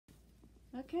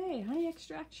Okay, honey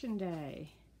extraction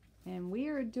day, and we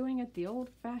are doing it the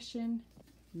old-fashioned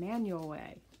manual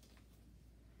way.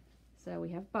 So we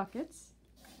have buckets.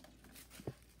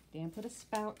 Dan put a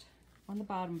spout on the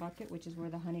bottom bucket, which is where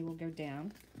the honey will go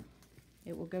down.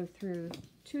 It will go through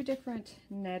two different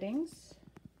nettings.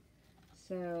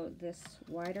 So this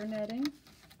wider netting,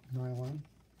 nylon,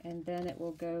 and then it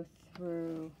will go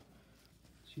through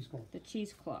cheesecloth. the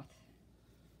cheesecloth,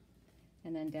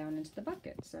 and then down into the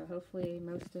bucket. So hopefully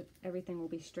most of everything will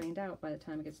be strained out by the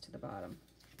time it gets to the bottom.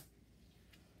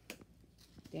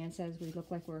 Dan says we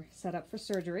look like we're set up for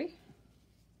surgery.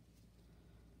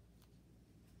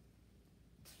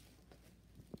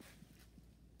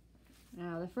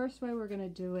 Now the first way we're going to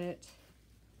do it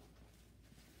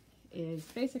is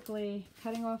basically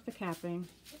cutting off the capping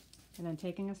and then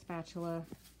taking a spatula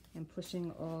and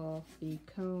pushing all the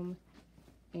comb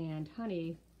and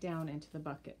honey down into the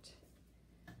bucket.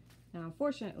 Now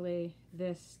unfortunately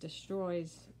this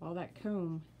destroys all that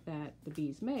comb that the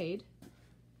bees made,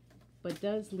 but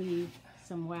does leave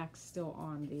some wax still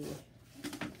on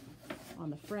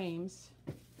the frames.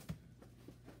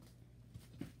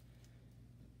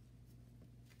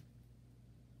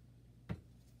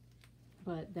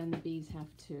 But then the bees have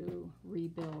to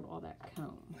rebuild all that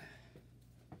comb.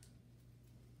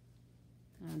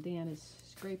 Dan is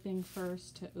scraping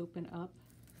first to open up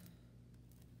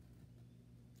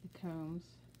the combs.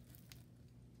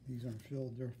 These aren't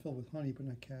filled, they're filled with honey but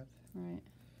not capped. Right.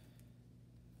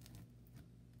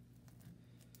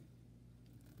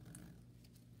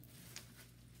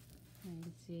 And you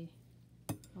can see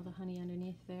all the honey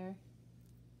underneath there.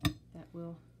 That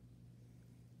will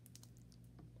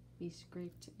be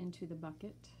scraped into the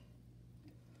bucket.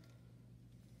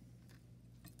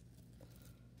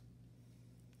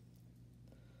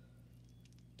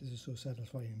 This is so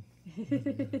satisfying.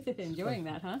 Enjoying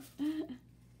that, huh?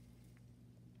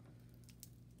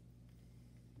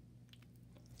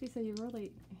 See, so you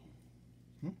really...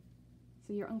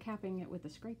 So you're uncapping it with the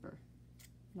scraper,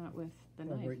 not with the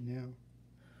knife. Right now.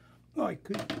 Oh, I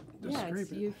could just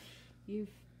scrape it. You've...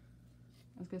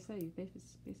 I was going to say, you've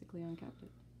basically uncapped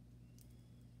it.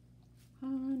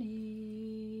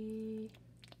 Honey.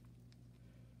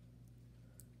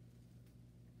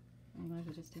 I might as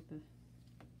well just take the...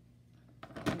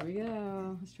 There we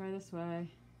go. Let's try this way.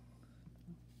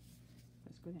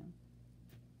 Let's go down.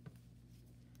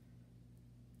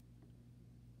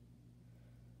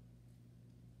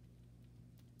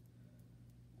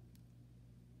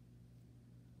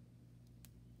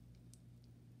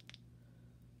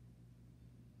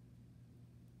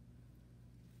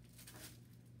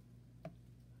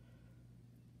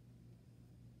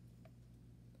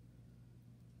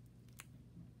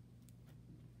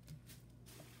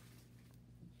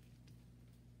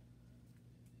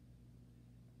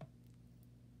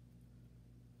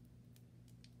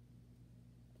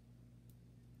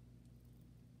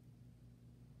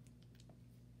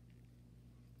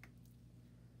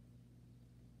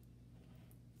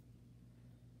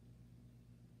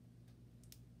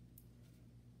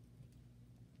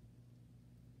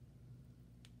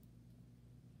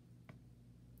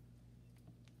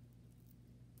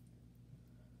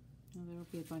 Well, there will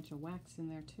be a bunch of wax in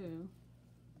there too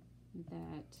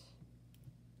that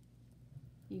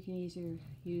you can either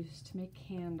use to make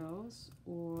candles,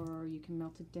 or you can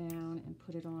melt it down and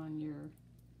put it on your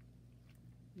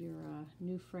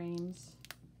new frames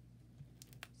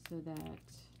so that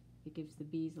it gives the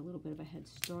bees a little bit of a head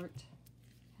start,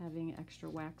 having extra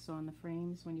wax on the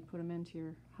frames when you put them into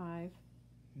your hive.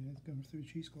 Yeah, it comes through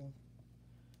cheesecloth.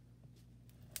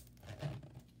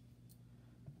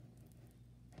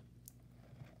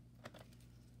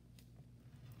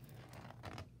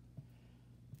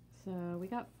 So we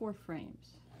got 4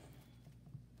 frames.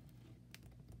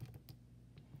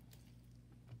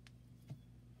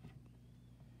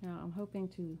 Now I'm hoping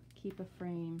to keep a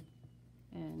frame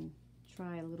and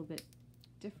try a little bit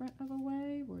different of a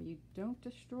way where you don't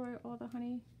destroy all the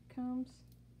honeycombs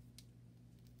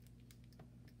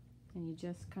and you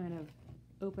just kind of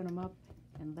open them up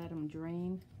and let them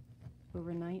drain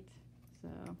overnight. So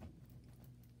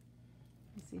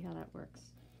let's see how that works.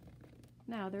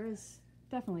 Now there is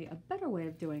definitely a better way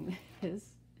of doing this,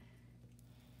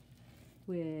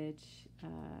 which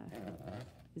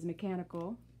is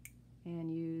mechanical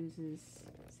and uses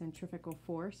centrifugal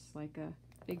force like a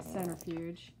big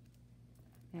centrifuge,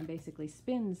 and basically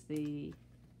spins the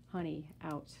honey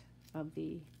out of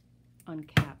the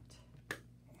uncapped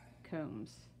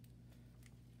combs,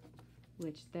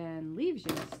 which then leaves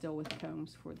you still with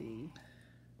combs for the...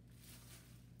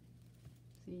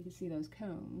 So you can see those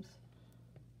combs.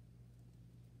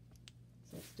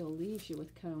 So it still leaves you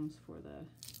with combs for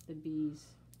the bees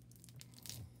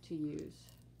to use.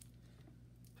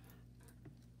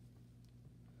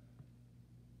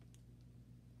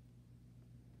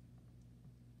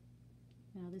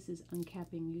 Now this is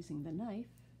uncapping using the knife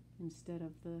instead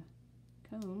of the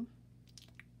comb.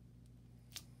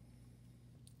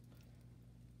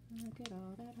 Look at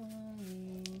all that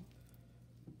honey.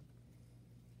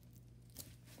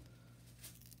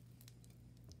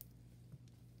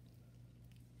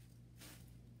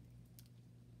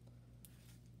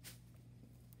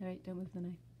 All right, don't move the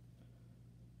knife.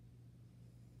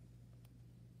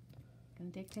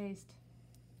 Gonna take taste.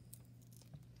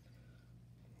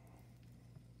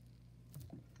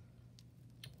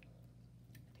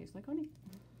 Tastes like honey.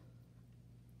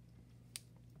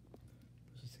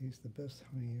 This tastes the best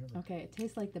honey ever. Okay, it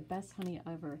tastes like the best honey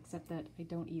ever, except that I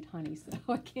don't eat honey, so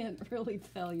I can't really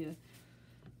tell you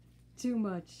too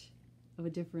much of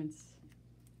a difference.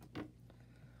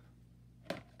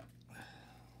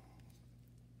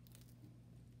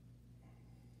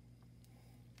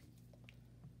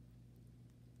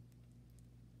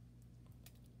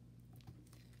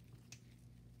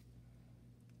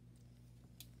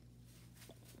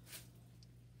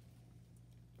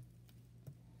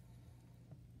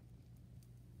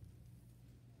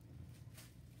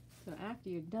 So after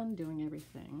you're done doing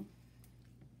everything,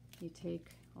 you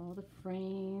take all the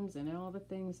frames and all the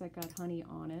things that got honey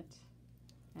on it,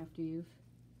 after you've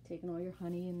taken all your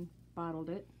honey and bottled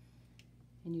it,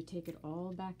 and you take it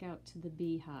all back out to the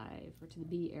beehive or to the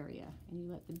bee area, and you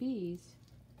let the bees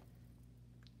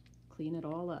clean it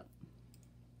all up.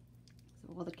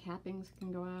 So all the cappings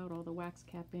can go out, all the wax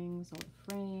cappings, all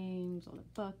the frames, all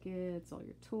the buckets, all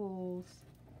your tools,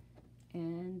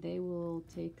 and they will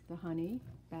take the honey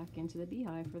back into the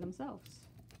beehive for themselves.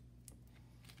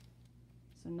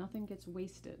 So nothing gets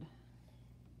wasted.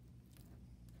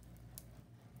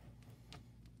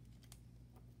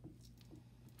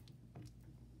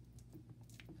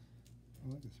 I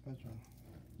like the spatula.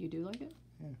 You do like it?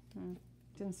 Yeah.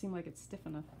 Didn't seem like it's stiff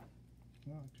enough.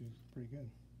 No, actually, it's pretty good.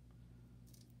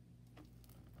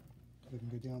 So I can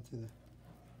go down to the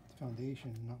foundation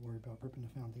and not worry about ripping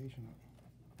the foundation up.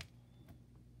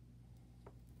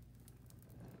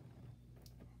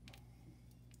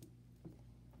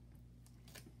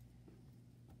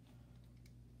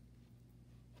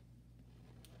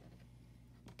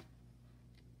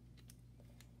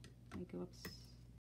 Let me go up